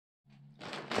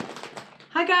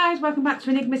Hi guys, welcome back to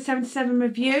Enigma77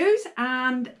 Reviews,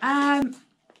 and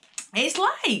it's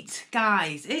late,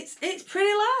 guys. It's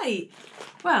pretty late.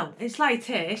 Well, it's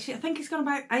late-ish. I think it's gone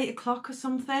about 8 o'clock or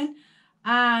something,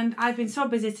 and I've been so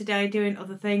busy today doing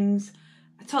other things.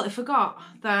 I totally forgot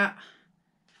that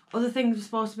other things were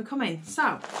supposed to be coming.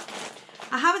 So,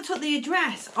 I haven't took the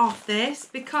address off this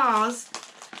because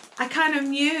I kind of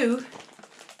knew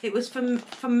it was for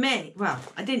me. Well,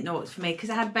 I didn't know it was for me because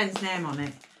it had Ben's name on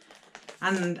it.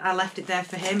 And I left it there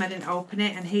for him. I didn't open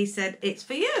it. And he said, it's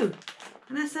for you.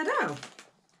 And I said, oh,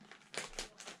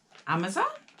 Amazon?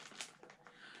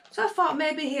 So I thought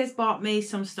maybe he has bought me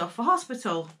some stuff for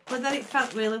hospital. But then it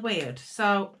felt really weird.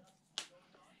 So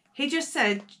he just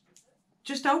said,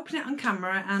 just open it on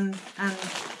camera and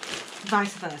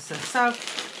vice versa. So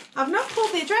I've not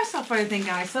pulled the address off or anything,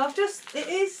 guys. So I've just, it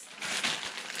is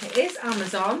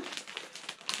Amazon.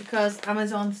 Because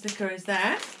Amazon sticker is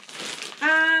there.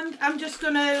 And I'm just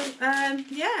going to,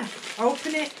 yeah,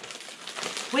 open it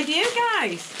with you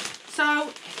guys.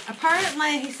 So,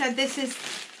 apparently he said this is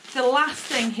the last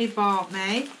thing he bought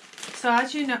me. So,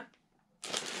 as you know,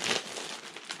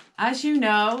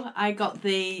 I got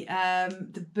the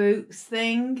boots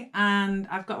thing, and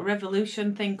I've got a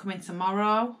Revolution thing coming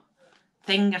tomorrow.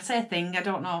 I say thing, I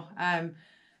don't know.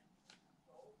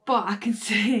 But I can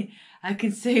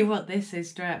see what this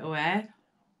is straight away.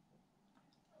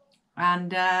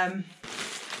 And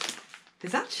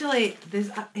it's actually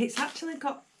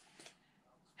got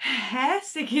hair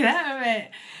sticking out of it.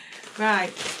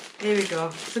 Right, here we go.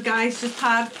 So guys,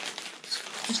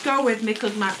 just go with me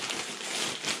because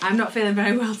I'm not feeling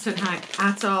very well tonight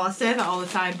at all. I say that all the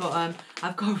time, but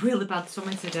I've got a really bad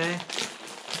stomach today.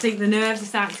 I think the nerves are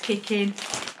starting to kick in.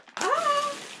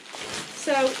 Ah!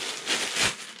 So,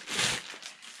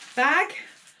 bag.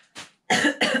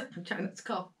 I'm trying not to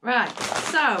cough. Right,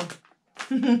 so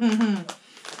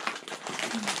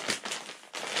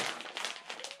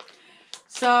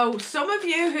so some of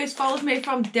you who's followed me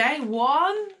from day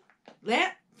one,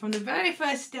 yeah, from the very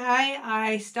first day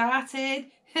I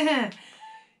started,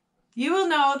 you will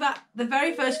know that the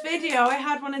very first video I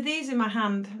had one of these in my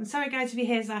hand. And sorry guys if you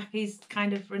hear Zach, he's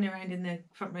kind of running around in the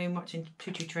front room watching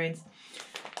choo-choo trains.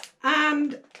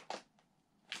 And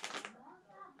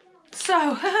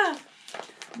so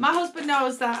my husband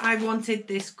knows that I wanted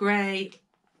this grey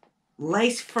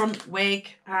lace front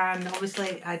wig, and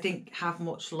obviously I didn't have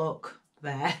much luck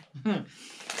there.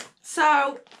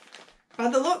 So by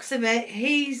the looks of it,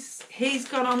 he's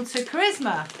gone on to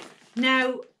Charisma.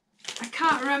 Now I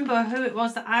can't remember who it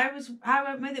was that I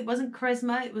went with. It wasn't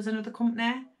Charisma, it was another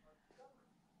company.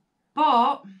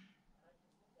 But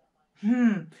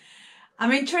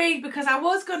I'm intrigued because I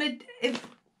was gonna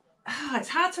it's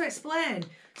hard to explain.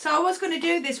 So I was going to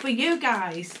do this with you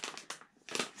guys.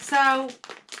 So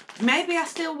maybe I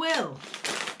still will.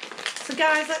 So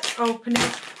guys, let's open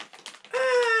it.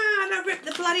 Ah, and I ripped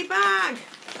the bloody bag.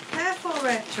 Careful,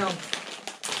 Rachel.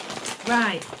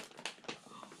 Right.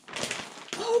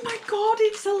 Oh my God,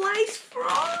 it's a lace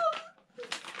front.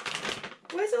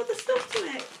 Where's all the stuff to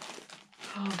it?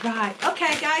 Oh, right.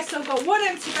 Okay, guys, so I've got one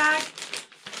empty bag.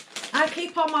 I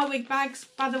keep all my wig bags,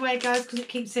 by the way, guys, because it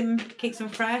keeps them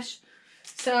fresh.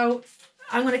 So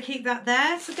I'm going to keep that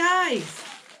there. So guys,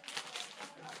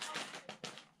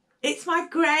 it's my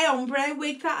grey ombre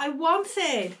wig that I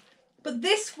wanted. But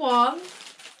this one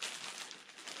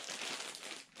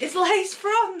is lace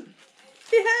front.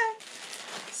 Yeah.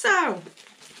 So,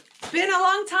 it's been a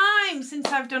long time since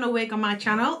I've done a wig on my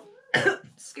channel.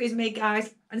 Excuse me,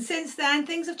 guys. And since then,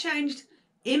 things have changed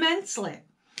immensely.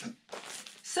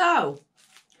 So,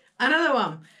 another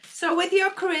one. So with your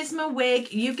Charisma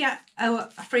wig, you get a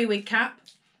free wig cap,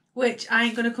 which I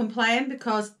ain't going to complain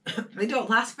because they don't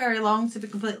last very long, to be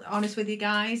completely honest with you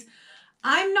guys.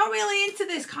 I'm not really into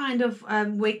this kind of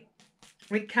wig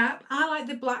cap. I like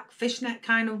the black fishnet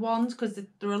kind of ones because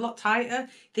they're a lot tighter.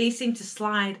 These seem to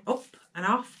slide up and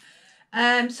off.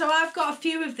 So I've got a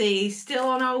few of these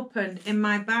still unopened in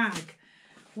my bag,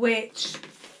 which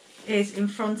is in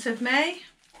front of me.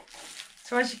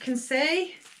 So as you can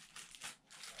see,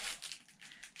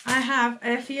 I have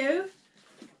a few,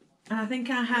 and I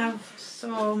think I have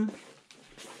some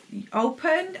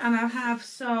opened, and I have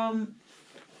some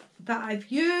that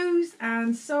I've used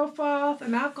and so forth,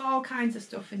 and I've got all kinds of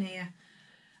stuff in here.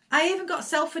 I even got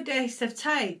self-adhesive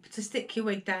tape to stick your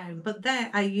wig down, but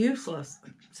they are useless.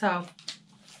 So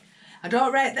I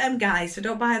don't rate them, guys, so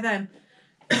don't buy them.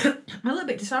 I'm a little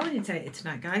bit disorientated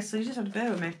tonight, guys, so you just have to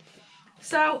bear with me.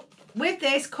 So with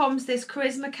this comes this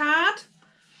Charisma card.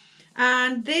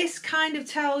 And this kind of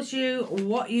tells you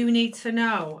what you need to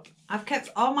know. I've kept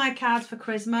all my cards for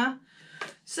Charisma.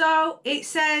 So it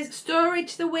says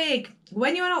storage the wig.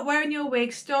 When you're not wearing your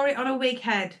wig, store it on a wig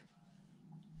head.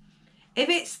 If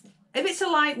it's a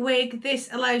light wig, this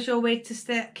allows your wig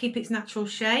to keep its natural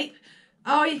shape.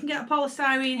 Or you can get a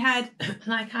polystyrene head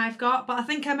like I've got, but I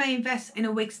think I may invest in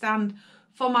a wig stand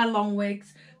for my long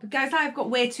wigs. But guys, I've got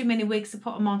way too many wigs to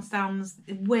put them on stands.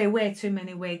 Way too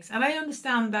many wigs. And I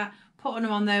understand that putting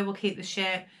them on there will keep the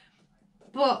shape.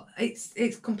 But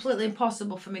it's completely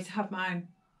impossible for me to have mine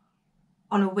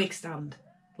on a wig stand.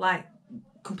 Like,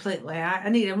 completely. I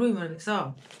need a room of its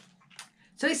own.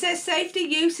 So it says safety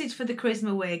usage for the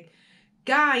Charisma wig.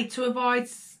 Guide to avoid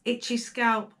itchy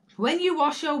scalp. When you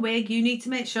wash your wig, you need to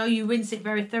make sure you rinse it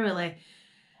very thoroughly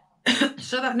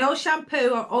so that no shampoo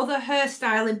or other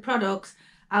hairstyling products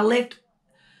are left.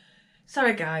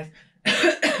 Sorry, guys.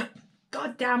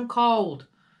 Goddamn cold.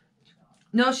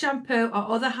 No shampoo or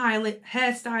other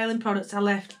hairstyling products are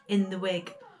left in the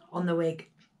wig, on the wig.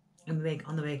 And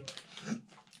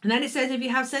then it says if you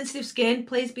have sensitive skin,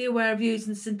 please be aware of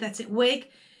using a synthetic wig.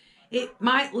 It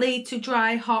might lead to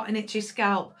dry, hot and itchy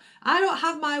scalp. I don't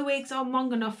have my wigs on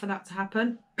long enough for that to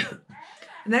happen.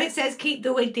 And then it says keep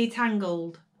the wig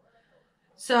detangled.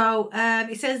 So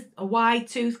it says a wide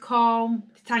tooth comb,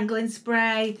 detangling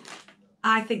spray.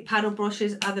 I think paddle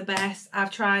brushes are the best.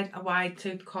 I've tried a wide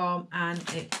tooth comb and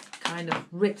it kind of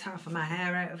ripped half of my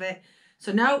hair out of it.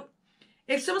 So no.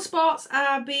 If some spots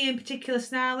are being particularly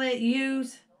snarly,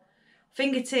 use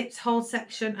fingertips, hold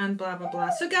section and blah blah blah.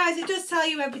 So guys, it does tell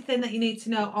you everything that you need to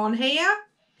know on here.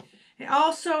 It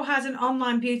also has an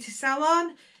online beauty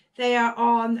salon. They are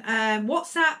on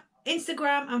WhatsApp,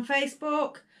 Instagram and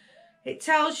Facebook. It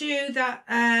tells you that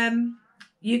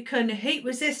you can heat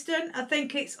resistant. I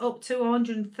think it's up to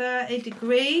 130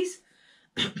 degrees.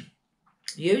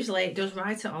 Usually it does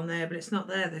write it on there, but it's not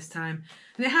there this time.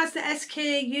 And it has the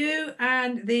SKU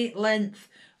and the length,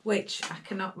 which I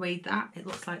cannot read that. It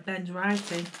looks like Ben's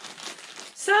writing.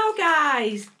 So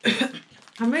guys,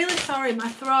 I'm really sorry. My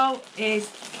throat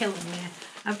is killing me.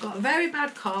 I've got a very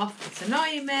bad cough. It's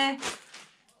annoying me.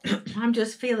 I'm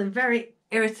just feeling very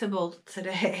irritable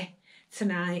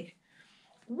tonight.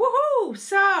 Woohoo!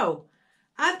 So,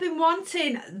 I've been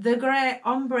wanting the grey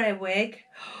ombre wig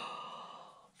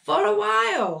for a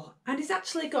while, and he's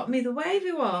actually got me the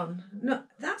wavy one. No,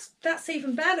 that's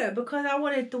even better because I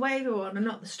wanted the wavy one and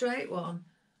not the straight one.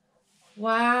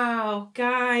 Wow,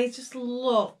 guys, just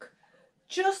look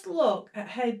at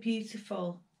how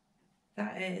beautiful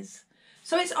that is.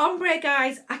 So it's ombre,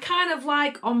 guys. I kind of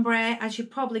like ombre, as you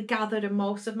probably gathered in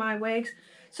most of my wigs.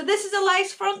 So this is a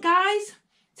lace front, guys.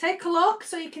 Take a look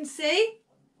so you can see.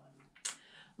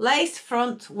 Lace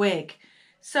front wig.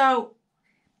 So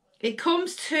it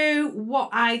comes to what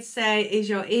I'd say is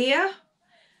your ear,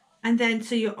 and then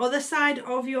to your other side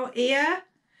of your ear.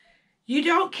 You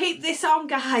don't keep this on,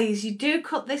 guys. You do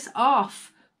cut this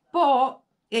off, but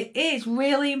it is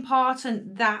really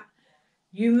important that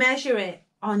you measure it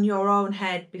on your own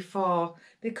head before,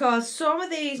 because some of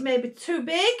these may be too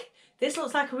big. This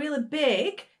looks like a really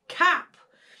big cap.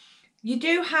 You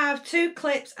do have 2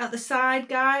 clips at the side,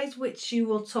 guys, which you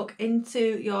will tuck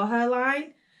into your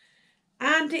hairline.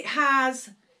 And it has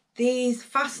these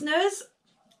fasteners.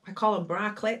 I call them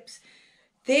bra clips.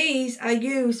 These are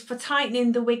used for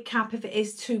tightening the wig cap if it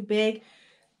is too big.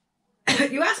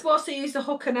 You are supposed to use the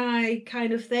hook and eye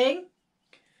kind of thing,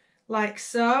 like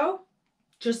so,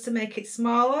 just to make it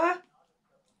smaller,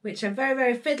 which are very,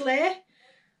 very fiddly,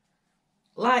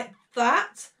 like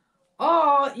that.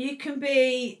 Or you can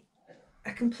be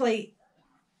a complete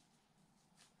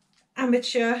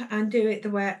amateur and do it the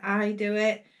way I do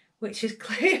it, which is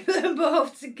clip them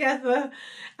both together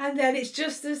and then it's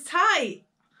just as tight.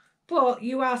 But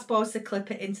you are supposed to clip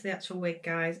it into the actual wig,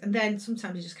 guys, and then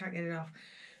sometimes you just can't get it off.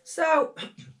 So,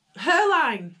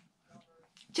 hairline.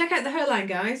 Check out the hairline,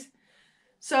 guys.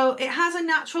 So it has a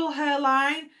natural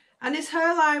hairline, and this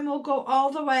hairline will go all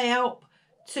the way up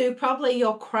to probably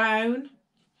your crown.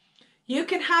 You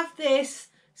can have this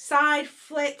side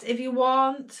flipped if you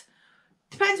want.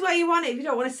 Depends where you want it if you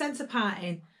don't want a centre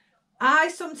parting. I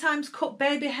sometimes cut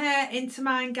baby hair into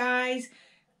mine, guys.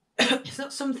 It's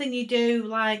not something you do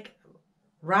like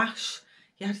rash.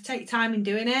 You have to take your time in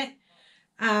doing it.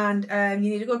 And you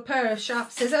need a good pair of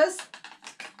sharp scissors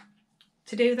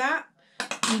to do that.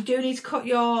 You do need to cut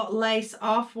your lace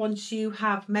off once you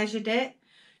have measured it.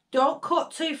 Don't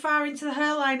cut too far into the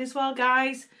hairline as well,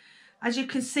 guys. As you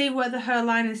can see where the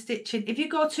hairline is stitching. If you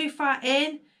go too far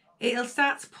in, it'll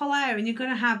start to pull out and you're going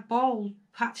to have bald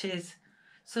patches.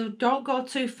 So don't go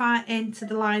too far into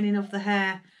the lining of the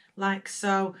hair, like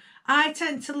so. I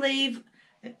tend to leave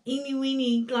an eeny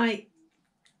weeny, like,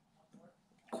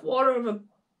 quarter of a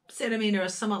cinnamon or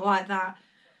something like that,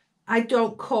 I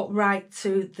don't cut right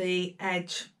to the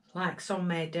edge like some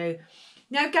may do.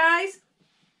 Now guys,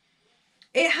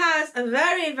 it has a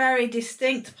very, very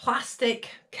distinct plastic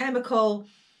chemical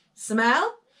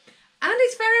smell, and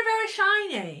it's very, very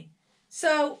shiny.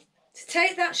 So to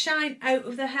take that shine out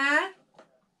of the hair,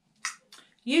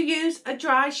 you use a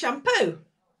dry shampoo,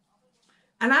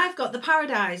 and I've got the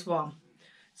Paradise one.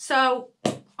 So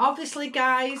obviously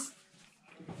guys,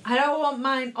 I don't want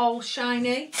mine all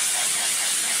shiny,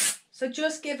 so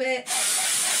just give it,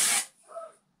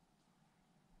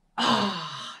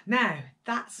 now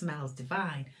that smells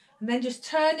divine. And then just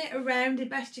turn it around the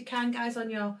best you can guys on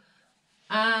your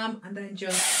arm, and then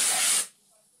just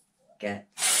get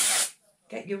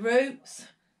your roots,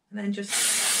 and then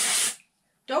just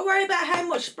don't worry about how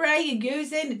much spray you're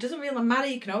using. It doesn't really matter,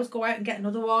 you can always go out and get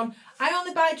another one. I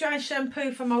only buy dry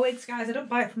shampoo for my wigs guys, I don't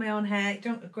buy it for my own hair, it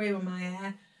don't agree with my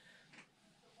hair.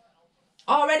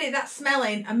 Already that's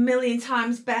smelling a million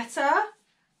times better,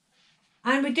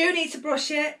 and we do need to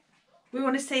brush it. We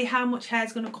want to see how much hair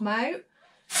is going to come out,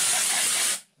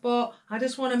 but I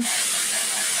just want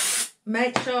to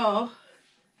make sure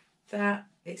that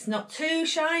it's not too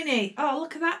shiny. Oh,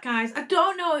 look at that guys. I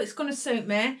don't know if it's going to suit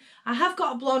me. I have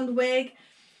got a blonde wig.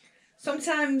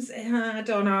 Sometimes, I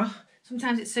don't know,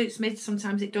 sometimes it suits me,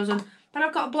 sometimes it doesn't. But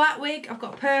I've got a black wig, I've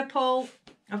got purple,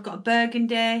 I've got a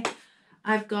burgundy,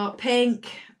 I've got pink,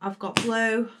 I've got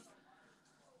blue,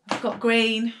 I've got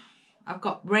green, I've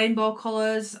got rainbow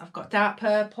colours, I've got dark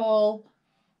purple,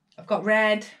 I've got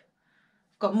red,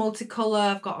 I've got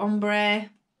multicolour, I've got ombre,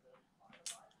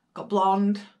 I've got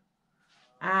blonde,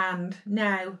 and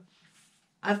now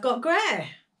I've got grey,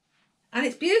 and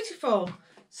it's beautiful.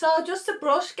 So just to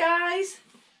brush guys,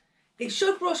 it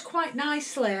should brush quite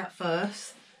nicely at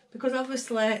first, because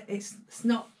obviously it's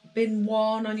not been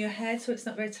worn on your head, so it's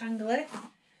not very tangly,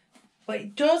 but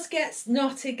it does get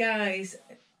knotty guys.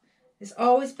 It's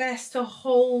always best to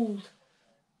hold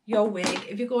your wig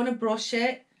if you're going to brush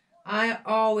it. I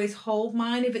always hold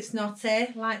mine if it's knotty,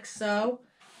 like so,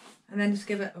 and then just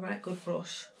give it a right good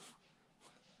brush.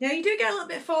 Now you do get a little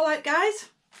bit of fallout guys,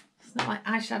 it's not like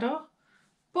eyeshadow,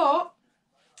 but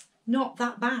not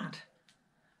that bad.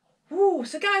 Ooh,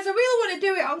 so guys, I really want to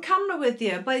do it on camera with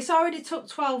you, but it's already took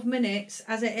 12 minutes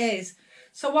as it is.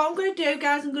 So what I'm going to do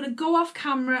guys, I'm going to go off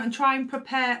camera and try and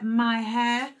prepare my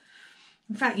hair.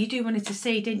 In fact, you do wanted to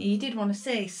see, didn't you? You did want to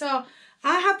see. So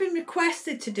I have been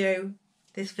requested to do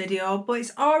this video, but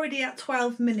it's already at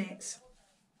 12 minutes.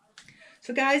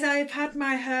 So guys, I've had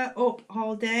my hair up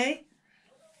all day.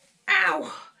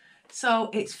 Ow! So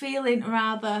it's feeling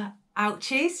rather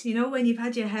ouchies, you know, when you've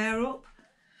had your hair up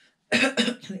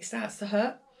and it starts to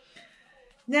hurt.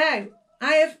 Now,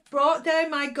 I have brought down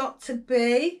my Got To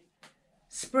Be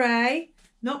spray,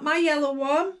 not my yellow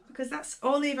one, because that's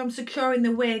only if I'm securing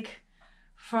the wig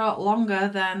for longer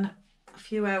than a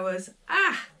few hours.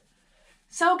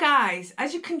 So guys,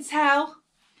 as you can tell,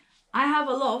 I have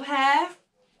a lot of hair.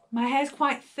 My hair's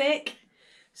quite thick,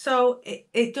 so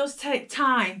it does take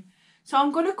time. So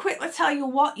I'm going to quickly tell you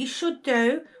what you should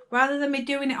do rather than me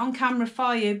doing it on camera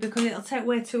for you, because it'll take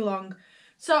way too long.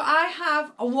 So I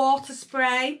have a water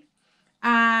spray,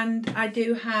 and I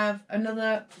do have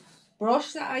another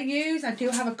brush that I use. I do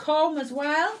have a comb as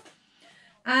well.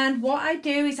 And what I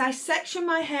do is I section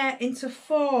my hair into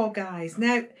 4 guys.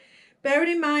 Now,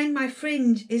 bearing in mind my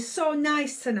fringe is so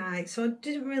nice tonight, so I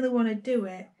didn't really want to do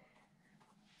it.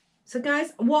 So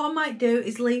guys, what I might do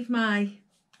is leave my,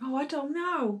 I don't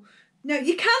know. No,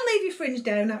 you can leave your fringe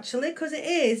down actually, because it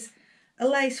is a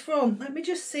lace front. Let me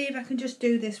just see if I can just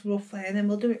do this roughly, and then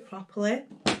we'll do it properly.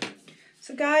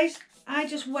 So guys, I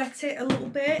just wet it a little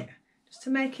bit just to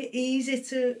make it easy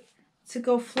to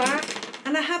go flat.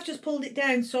 And I have just pulled it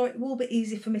down, so it will be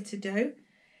easy for me to do.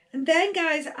 And then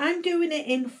guys, I'm doing it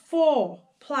in 4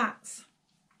 plaits.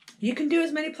 You can do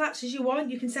as many plaits as you want.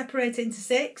 You can separate it into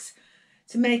 6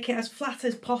 to make it as flat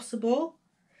as possible.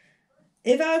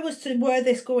 If I was to wear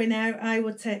this going out, I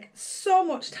would take so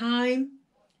much time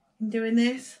in doing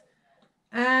this.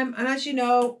 And as you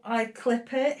know, I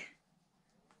clip it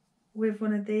with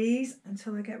one of these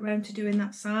until I get round to doing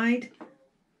that side.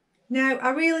 Now, I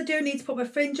really do need to put my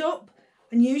fringe up,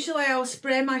 and usually I'll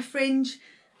spray my fringe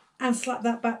and slap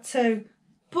that back too.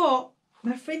 But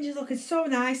my fringe is looking so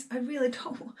nice, I really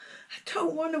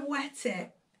don't want to wet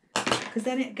it, because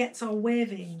then it gets all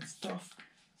wavy and stuff.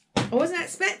 I wasn't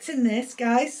expecting this,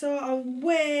 guys, so I'm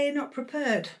way not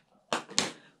prepared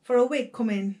for a wig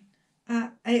coming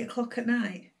at 8 o'clock at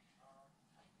night.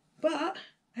 But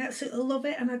I absolutely love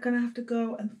it, and I'm going to have to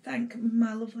go and thank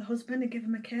my lovely husband and give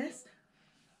him a kiss.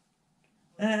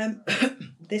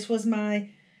 This was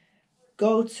my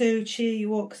go to cheer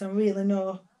you up because I really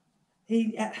know.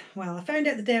 Well, I found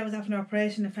out the day I was having an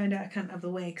operation, I found out I can't have the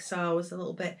wig, so I was a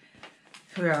little bit,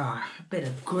 a bit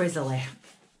of grizzly.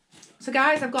 So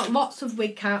guys, I've got lots of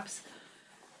wig caps.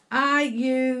 I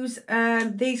use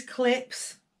these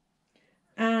clips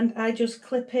and I just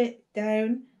clip it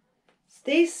down.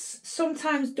 These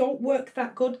sometimes don't work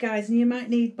that good, guys, and you might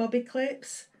need bobby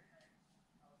clips,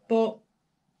 but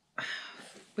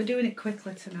we're doing it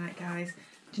quickly tonight, guys.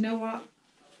 Do you know what?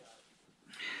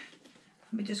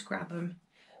 Let me just grab them.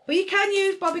 But you can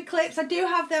use bobby clips. I do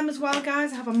have them as well,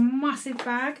 guys. I have a massive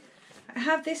bag. I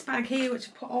have this bag here, which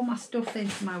I put all my stuff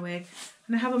into my wig.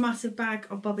 And I have a massive bag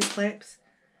of bobby clips.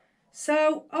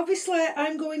 So, obviously,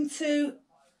 I'm going to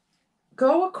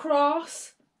go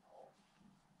across.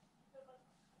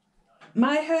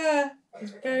 My hair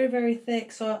is very, very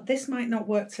thick. So, this might not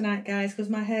work tonight, guys, because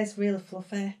my hair is really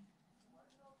fluffy.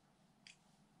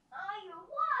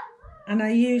 And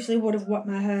I usually would have wet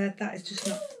my hair. That is just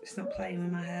not, it's not playing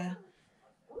with my hair.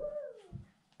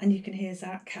 And you can hear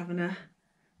Zach having a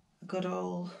good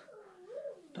old,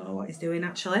 don't know what he's doing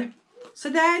actually. So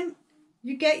then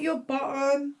you get your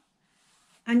bottom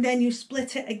and then you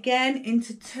split it again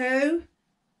into two.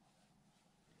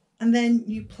 And then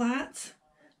you plait.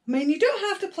 I mean, you don't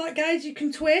have to plait, guys, you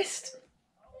can twist.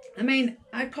 I mean,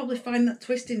 I'd probably find that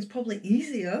twisting is probably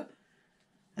easier.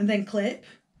 And then clip.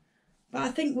 But I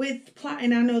think with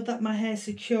plaiting, I know that my hair's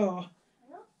secure.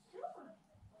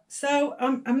 So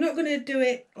I'm not going to do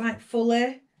it like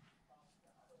fully.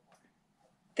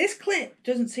 This clip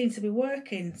doesn't seem to be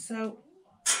working. So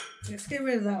let's get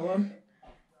rid of that one.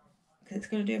 Because it's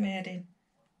going to do my head in.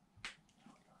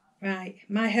 Right.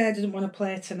 My hair doesn't want to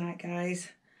play tonight, guys.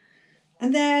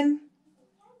 And then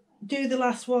do the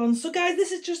last one. So guys,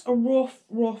 this is just a rough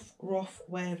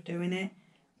way of doing it.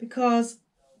 Because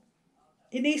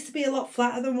it needs to be a lot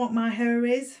flatter than what my hair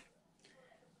is.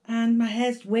 And my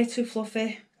hair's way too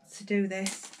fluffy to do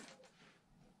this.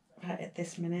 Right at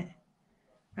this minute.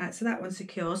 Right, so that one's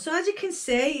secure. So as you can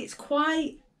see, it's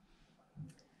quite...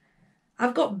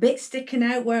 I've got bits sticking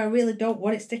out where I really don't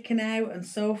want it sticking out and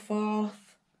so forth.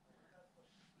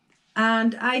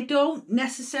 And I don't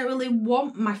necessarily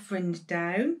want my fringe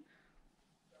down.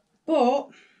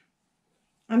 But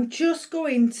I'm just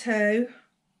going to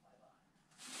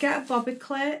get a bobby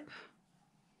clip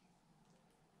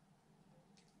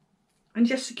and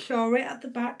just secure it at the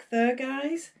back there,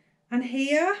 guys. And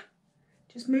here,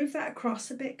 just move that across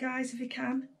a bit, guys, if you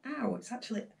can. Ow, it's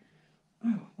actually...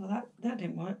 Oh, well, that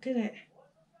didn't work, did it?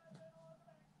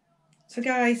 So,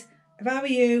 guys, if I were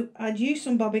you, I'd use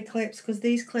some bobby clips because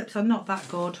these clips are not that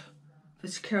good for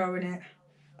securing it.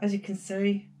 As you can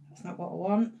see, that's not what I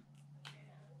want.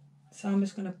 So I'm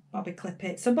just going to bobby clip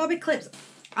it. So bobby clips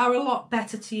are a lot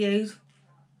better to use,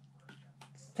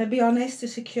 to be honest, to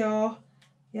secure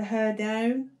your hair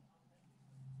down.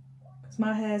 Because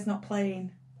my hair's not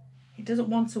playing. It doesn't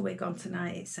want a wig on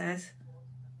tonight, it says.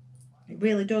 It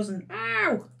really doesn't.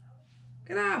 Ow!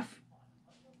 Get off.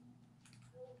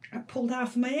 I pulled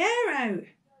half of my hair out.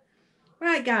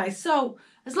 Right, guys, so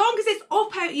as long as it's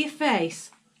up out of your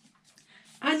face,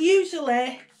 and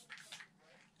usually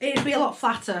it'd be a lot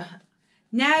flatter.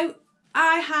 Now,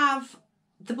 I have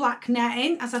the black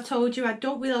netting. As I told you, I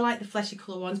don't really like the fleshy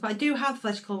colour ones, but I do have the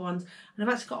fleshy colour ones, and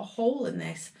I've actually got a hole in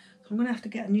this, so I'm going to have to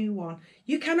get a new one.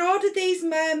 You can order these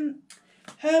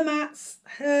hair mats,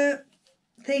 hair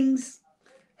things,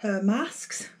 hair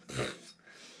masks,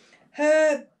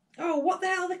 hair... Oh, what the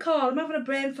hell are they called? I'm having a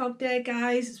brain fog day,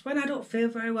 guys. It's when I don't feel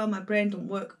very well, my brain don't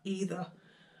work either.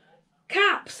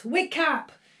 Caps, wig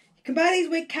cap. You can buy these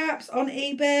wig caps on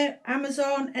eBay,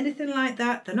 Amazon, anything like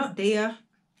that. They're not dear.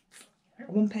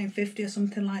 £1.50 or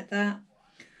something like that.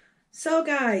 So,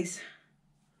 guys,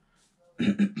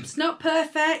 it's not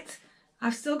perfect.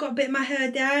 I've still got a bit of my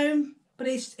hair down, but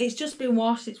it's just been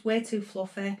washed. It's way too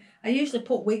fluffy. I usually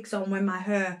put wigs on when my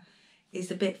hair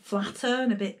is a bit flatter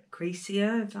and a bit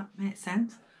creasier, if that makes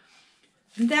sense.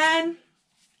 And then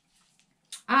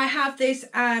I have this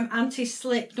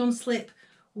anti-slip, non-slip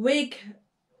wig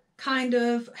kind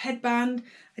of headband.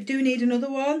 I do need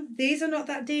another one. These are not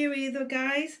that dear either,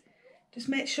 guys. Just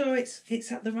make sure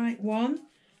it's at the right one.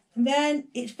 And then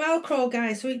it's Velcro,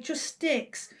 guys, so it just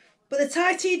sticks. But the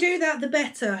tighter you do that, the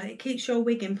better. It keeps your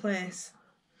wig in place.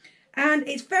 And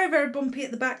it's very, very bumpy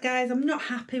at the back, guys. I'm not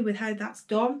happy with how that's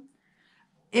done.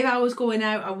 If I was going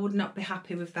out, I would not be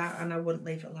happy with that, and I wouldn't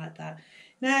leave it like that.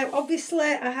 Now, obviously,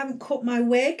 I haven't cut my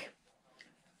wig,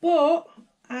 but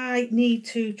I need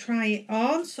to try it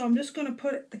on. So I'm just going to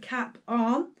put the cap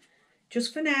on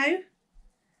just for now.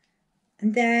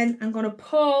 And then I'm going to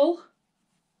pull.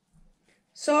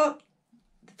 So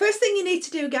first thing you need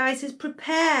to do, guys, is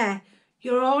prepare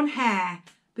your own hair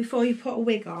before you put a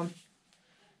wig on.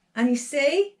 And you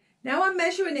see, now I'm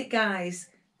measuring it, guys,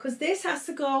 because this has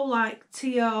to go like to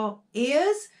your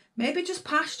ears, maybe just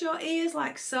past your ears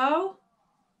like so.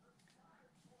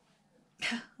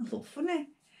 I look funny.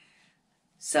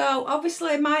 So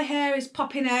obviously my hair is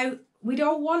popping out. We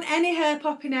don't want any hair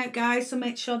popping out, guys, so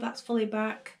make sure that's fully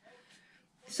back.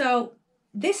 So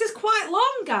this is quite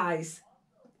long, guys.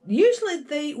 Usually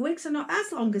the wigs are not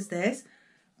as long as this,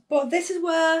 but this is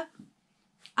where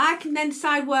I can then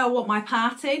decide where I want my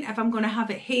parting, if I'm going to have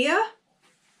it here,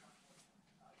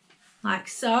 like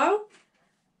so.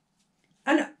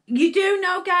 And you do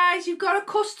know, guys, you've got to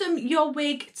custom your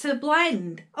wig to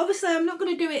blend. Obviously, I'm not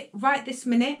going to do it right this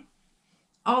minute,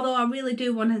 although I really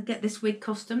do want to get this wig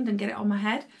customed and get it on my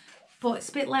head. But it's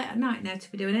a bit late at night now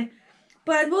to be doing it.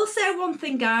 But I will say one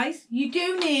thing, guys. You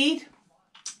do need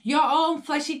your own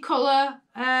fleshy colour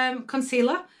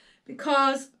concealer,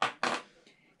 because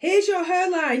here's your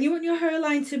hairline. You want your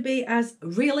hairline to be as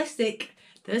realistic,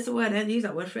 there's the word, I haven't used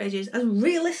that word for ages, as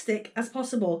realistic as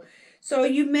possible. So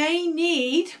you may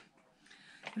need,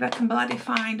 if I can bloody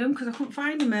find them, because I couldn't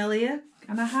find them earlier,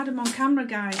 and I had them on camera,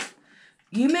 guys.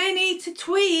 You may need to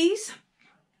tweeze,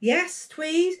 yes,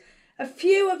 tweeze, a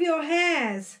few of your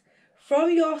hairs from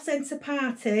your centre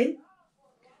parting,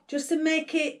 just to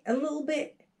make it a little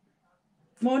bit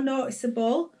more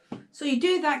noticeable. So you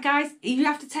do that, guys. You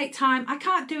have to take time. I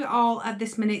can't do it all at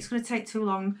this minute. It's going to take too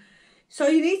long. So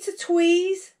you need to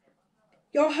tweeze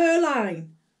your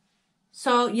hairline.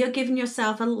 So you're giving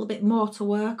yourself a little bit more to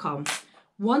work on.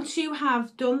 Once you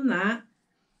have done that,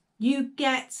 you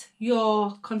get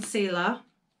your concealer,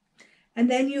 and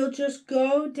then you'll just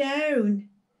go down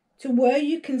to where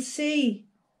you can see.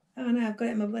 Oh no, I've got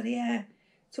it in my bloody hair.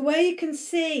 To where you can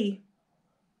see.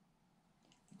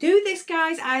 Do this,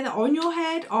 guys, either on your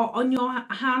head or on your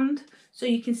hand, so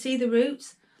you can see the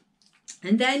roots.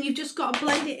 And then you've just got to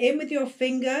blend it in with your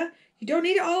finger. You don't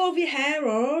need it all over your hair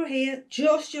or here,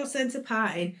 just your centre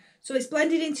parting. So it's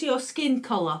blended into your skin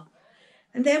colour.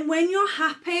 And then when you're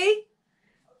happy,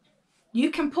 you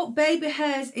can put baby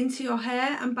hairs into your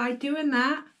hair. And by doing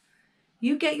that,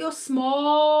 you get your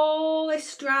smallest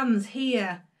strands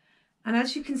here. And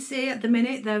as you can see at the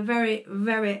minute, they're very,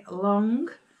 very long.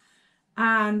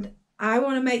 And I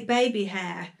want to make baby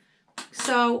hair.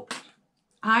 So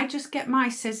I just get my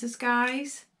scissors,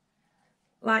 guys,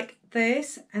 like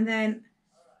this, and then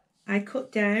I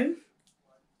cut down,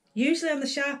 usually on the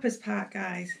sharpest part,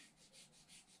 guys.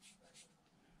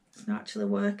 It's not actually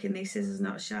working, these scissors are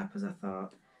not as sharp as I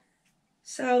thought.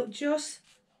 So just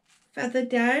feather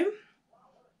down,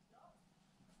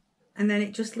 and then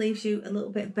it just leaves you a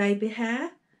little bit of baby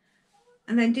hair.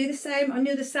 And then do the same on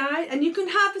the other side, and you can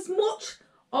have as much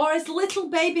or as little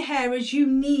baby hair as you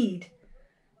need.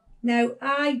 Now,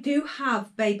 I do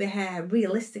have baby hair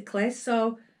realistically,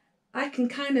 so I can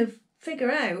kind of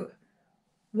figure out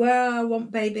where I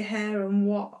want baby hair and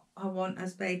what I want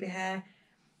as baby hair.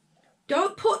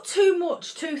 Don't put too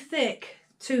much too thick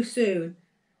too soon.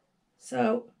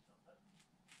 So,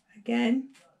 again,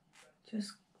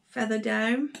 just feather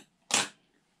down,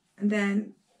 and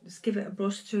then just give it a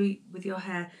brush through with your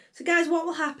hair. So guys, what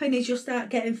will happen is you'll start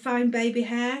getting fine baby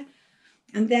hair,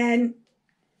 and then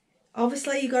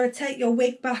obviously you've got to take your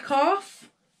wig back off.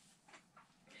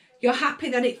 You're happy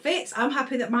that it fits. I'm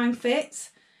happy that mine fits.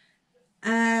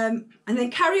 And then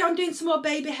carry on doing some more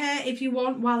baby hair if you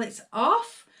want while it's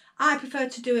off. I prefer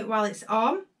to do it while it's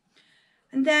on.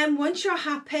 And then once you're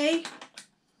happy,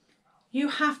 you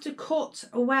have to cut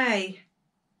away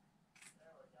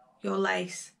your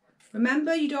lace.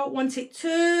 Remember, you don't want it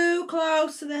too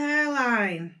close to the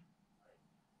hairline.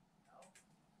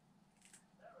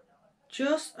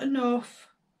 Just enough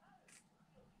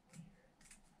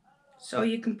so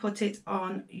you can put it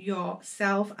on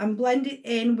yourself and blend it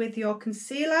in with your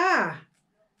concealer.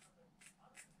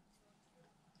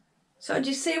 So do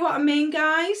you see what I mean,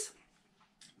 guys?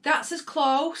 That's as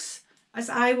close as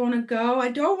I want to go.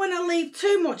 I don't want to leave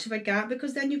too much of a gap,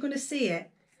 because then you're going to see it.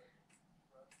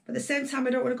 But at the same time,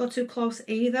 I don't want to go too close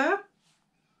either.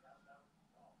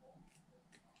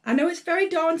 I know it's very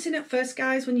daunting at first,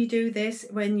 guys, when you do this,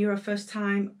 when you're a first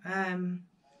time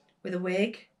with a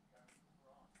wig.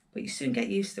 But you soon get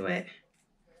used to it.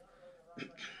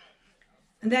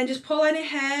 And then just pull any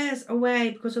hairs away,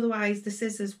 because otherwise the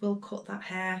scissors will cut that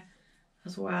hair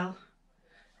as well.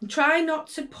 And try not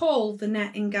to pull the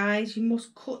netting, guys. You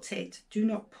must cut it. Do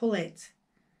not pull it,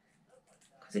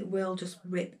 because it will just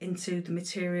rip into the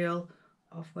material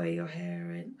of where your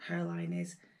hairline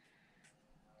is.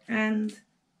 And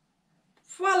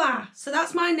voila! So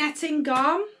that's my netting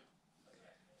gone.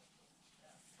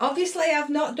 Obviously, I've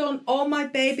not done all my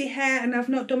baby hair and I've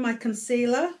not done my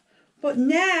concealer. But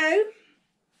now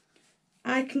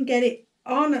I can get it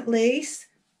on at least.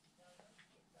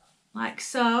 Like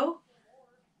so.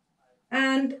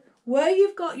 And where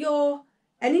you've got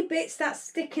any bits that's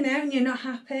sticking out and you're not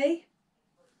happy.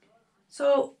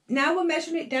 So now we're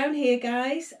measuring it down here,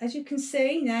 guys. As you can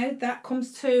see now, that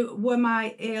comes to where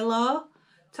my earlobe,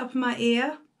 top of my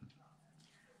ear.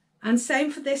 And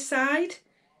same for this side.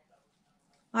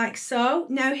 Like so.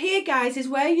 Now here, guys, is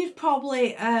where you'd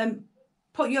probably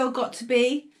put your got to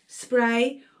be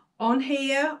spray on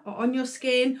here or on your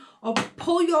skin, or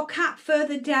pull your cap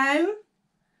further down,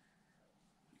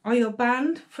 or your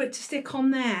band for it to stick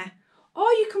on there. Or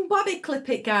you can bobby clip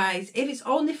it, guys, if it's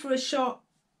only for a short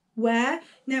wear.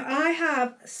 Now I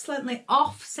have slightly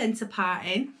off centre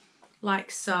parting, like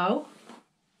so.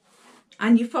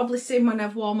 And you've probably seen when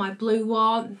I've worn my blue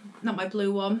one, not my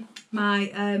blue one,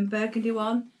 my burgundy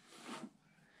one.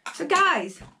 So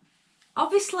guys,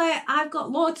 obviously I've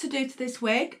got loads to do to this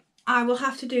wig. I will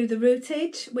have to do the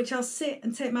rootage, which I'll sit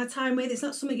and take my time with. It's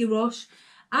not something you rush.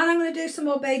 And I'm going to do some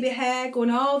more baby hair going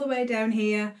all the way down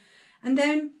here. And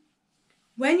then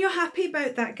when you're happy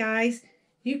about that, guys,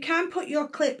 you can put your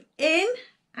clip in,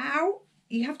 out.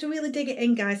 You have to really dig it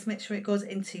in, guys, to make sure it goes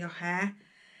into your hair.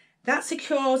 That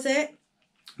secures it.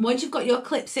 Once you've got your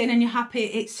clips in and you're happy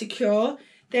it's secure,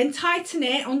 then tighten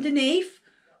it underneath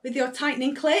with your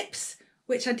tightening clips,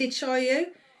 which I did show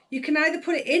you. You can either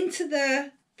put it into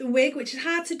the wig, which is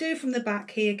hard to do from the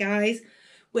back here, guys,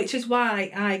 which is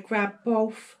why I grab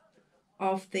both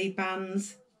of the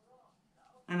bands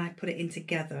and I put it in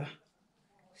together.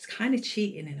 It's kind of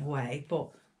cheating in a way, but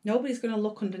nobody's going to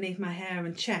look underneath my hair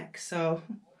and check, so.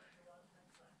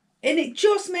 And it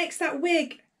just makes that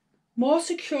wig more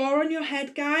secure on your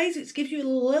head, guys. It gives you a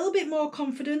little bit more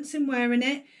confidence in wearing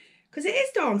it, because it is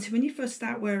daunting when you first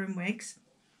start wearing wigs.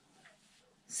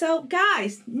 So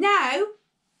guys, now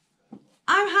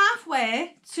I'm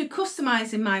halfway to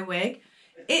customising my wig.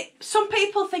 Some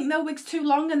people think their wig's too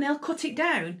long and they'll cut it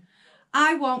down.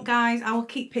 I won't, guys. I will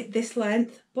keep it this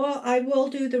length, but I will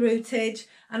do the rootage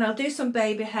and I'll do some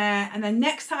baby hair, and then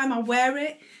next time I wear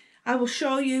it, I will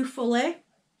show you fully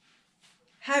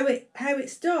how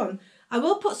it's done. I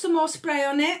will put some more spray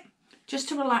on it just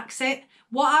to relax it.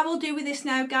 What I will do with this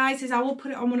now, guys, is I will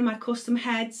put it on one of my custom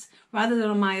heads rather than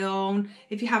on my own.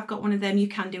 If you have got one of them, you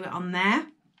can do it on there.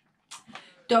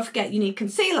 Don't forget you need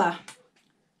concealer,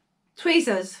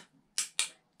 tweezers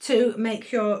to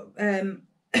make your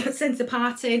centre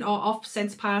parting or off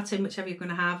centre parting, whichever you're going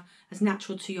to have, as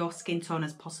natural to your skin tone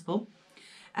as possible.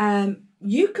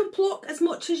 You can pluck as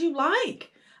much as you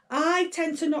like. I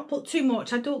tend to not pluck too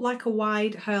much. I don't like a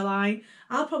wide hairline.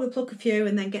 I'll probably pluck a few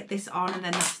and then get this on and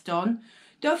then that's done.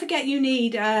 Don't forget you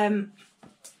need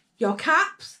your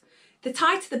caps. The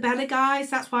tighter the better, guys.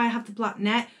 That's why I have the black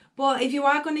net. But if you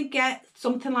are going to get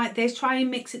something like this, try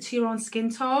and mix it to your own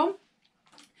skin tone.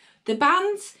 The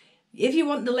bands, if you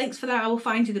want the links for that, I will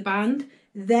find you the band.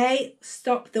 They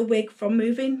stop the wig from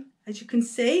moving. As you can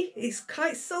see, it's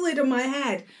quite solid on my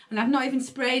head. And I've not even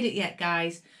sprayed it yet,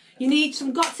 guys. You need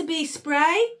some got to be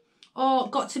spray, or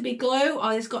got to be glue,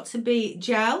 or there's got to be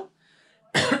gel.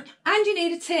 And you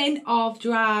need a tin of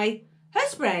dry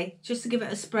hairspray, just to give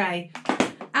it a spray.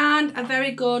 And a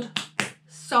very good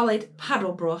solid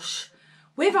paddle brush.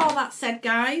 With all that said,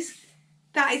 guys,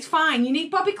 that is fine. You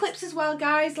need bobby clips as well,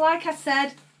 guys. Like I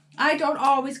said, I don't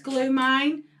always glue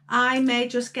mine. I may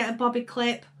just get a bobby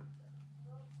clip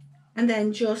and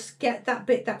then just get that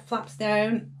bit that flaps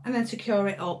down and then secure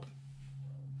it up.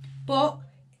 But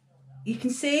you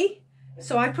can see,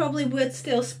 so I probably would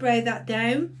still spray that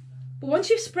down. But once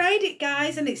you've sprayed it,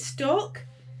 guys, and it's stuck,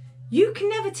 you can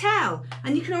never tell.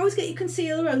 And you can always get your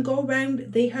concealer and go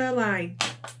around the hairline.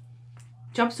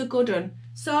 Job's a good one.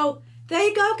 So there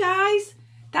you go, guys.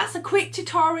 That's a quick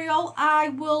tutorial. I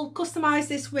will customise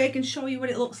this wig and show you what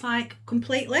it looks like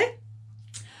completely.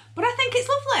 But I think it's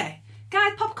lovely.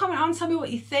 Guys, pop a comment on, tell me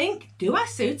what you think. Do I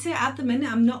suit it? At the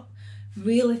minute, I'm not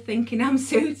really thinking I'm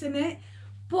suiting it.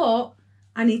 But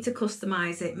I need to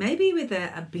customise it. Maybe with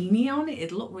a beanie on it,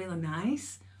 it'd look really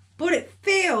nice. But it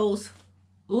feels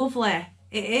lovely.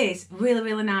 It is really,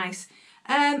 really nice.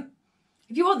 If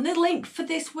you want the link for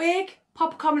this wig,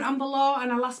 pop a comment on below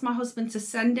and I'll ask my husband to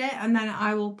send it and then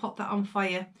I will pop that on for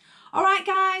you. Alright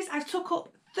guys, I've took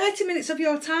up 30 minutes of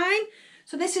your time.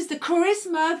 So this is the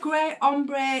Charisma Grey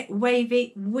Ombre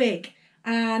Wavy wig.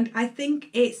 And I think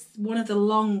it's one of the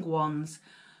long ones.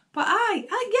 But yeah,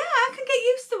 I can get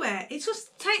used to it. It's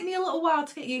just taken me a little while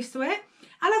to get used to it.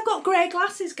 And I've got grey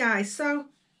glasses, guys, so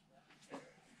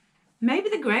maybe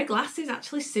the grey glasses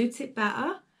actually suit it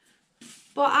better.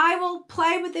 But I will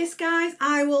play with this, guys.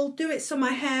 I will do it so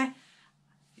my hair,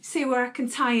 see where I can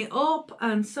tie it up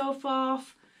and so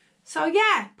forth. So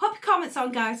yeah, pop your comments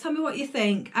on, guys. Tell me what you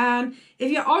think. And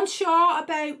if you're unsure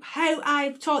about how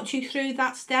I've taught you through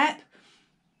that step,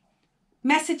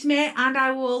 message me and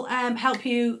I will help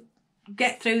you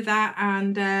get through that.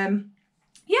 And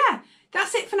yeah,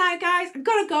 that's it for now, guys. I've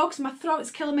got to go because my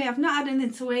throat's killing me. I've not had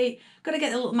anything to eat. Got to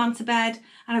get the little man to bed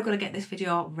and I've got to get this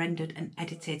video rendered and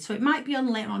edited. So it might be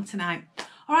on later on tonight.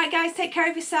 All right, guys, take care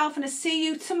of yourself and I'll see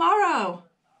you tomorrow.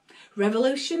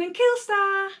 Revolution and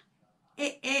Killstar.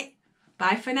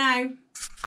 Bye for now.